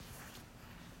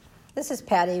This is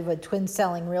Patty with Twin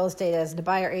Selling Real Estate. As a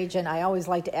buyer agent, I always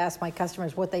like to ask my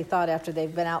customers what they thought after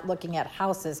they've been out looking at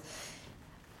houses.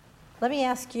 Let me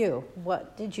ask you,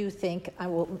 what did you think? I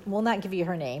will not give you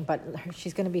her name, but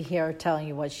she's going to be here telling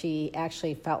you what she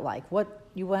actually felt like.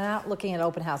 You went out looking at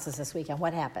open houses this weekend.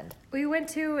 What happened? We went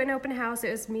to an open house.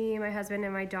 It was me, my husband,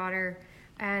 and my daughter,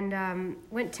 and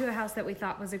went to a house that we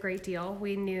thought was a great deal.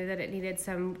 We knew that it needed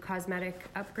some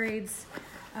cosmetic upgrades.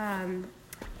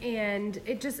 And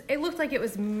it looked like it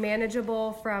was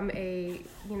manageable from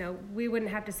we wouldn't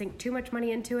have to sink too much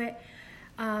money into it.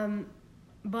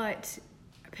 But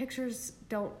pictures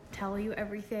don't tell you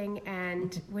everything.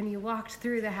 And when you walked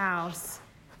through the house,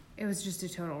 it was just a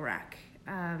total wreck.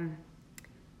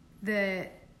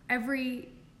 Every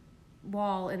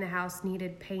wall in the house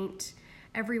needed paint.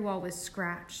 Every wall was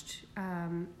scratched.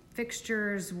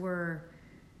 Fixtures were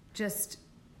just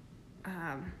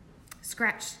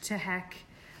scratched to heck.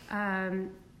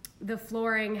 The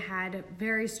flooring had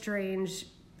very strange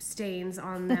stains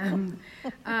on them.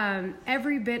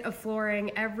 Every bit of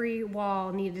flooring, every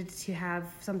wall needed to have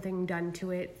something done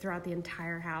to it throughout the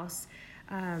entire house.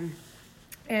 And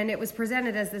it was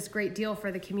presented as this great deal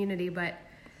for the community, but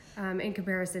in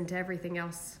comparison to everything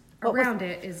else around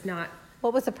it is not.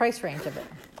 What was the price range of it?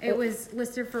 It was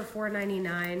listed for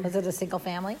 $499. Was it a single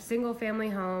family? Single family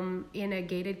home in a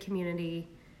gated community.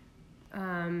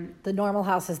 The normal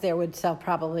houses there would sell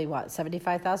probably,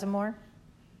 $75,000 more?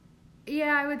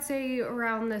 Yeah, I would say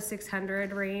around the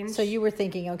 600 range. So you were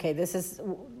thinking, okay, this is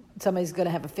somebody's going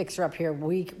to have a fixer up here.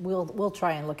 We'll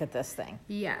try and look at this thing.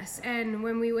 Yes, and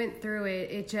when we went through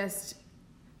it, it just,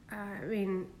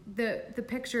 the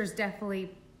pictures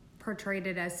definitely portrayed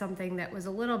it as something that was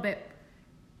a little bit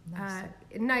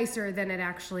nicer than it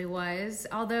actually was,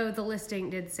 although the listing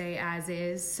did say as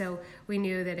is, so we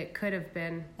knew that it could have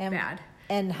been bad.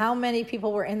 And how many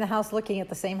people were in the house looking at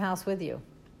the same house with you?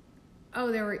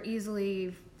 Oh, there were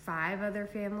easily 5 other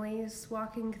families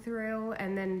walking through,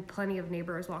 and then plenty of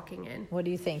neighbors walking in. What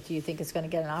do you think? Do you think it's going to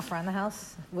get an offer on the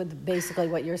house with basically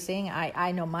what you're seeing?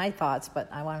 I know my thoughts, but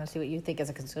I want to see what you think as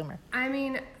a consumer.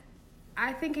 I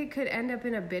think it could end up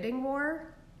in a bidding war.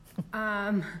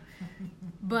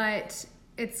 But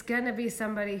it's going to be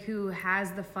somebody who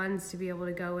has the funds to be able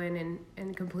to go in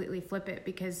and completely flip it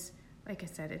because, like I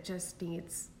said, it just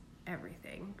needs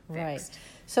everything fixed. Right.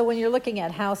 So when you're looking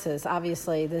at houses,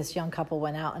 obviously this young couple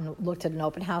went out and looked at an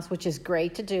open house, which is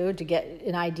great to do to get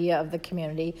an idea of the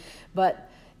community. But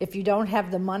if you don't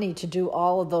have the money to do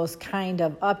all of those kind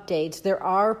of updates, there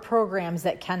are programs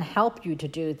that can help you to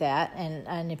do that.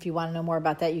 And if you want to know more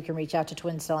about that, you can reach out to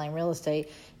Twin Selling Real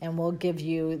Estate, and we'll give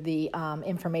you the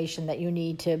information that you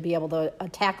need to be able to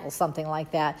tackle something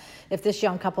like that. If this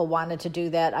young couple wanted to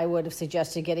do that, I would have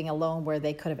suggested getting a loan where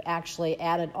they could have actually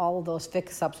added all of those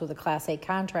fix-ups with a Class A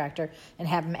contractor and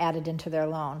have them added into their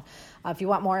loan. If you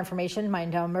want more information, my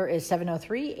number is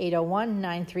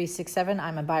 703-801-9367.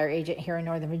 I'm a buyer agent here in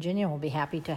Northern Virginia. We'll be happy to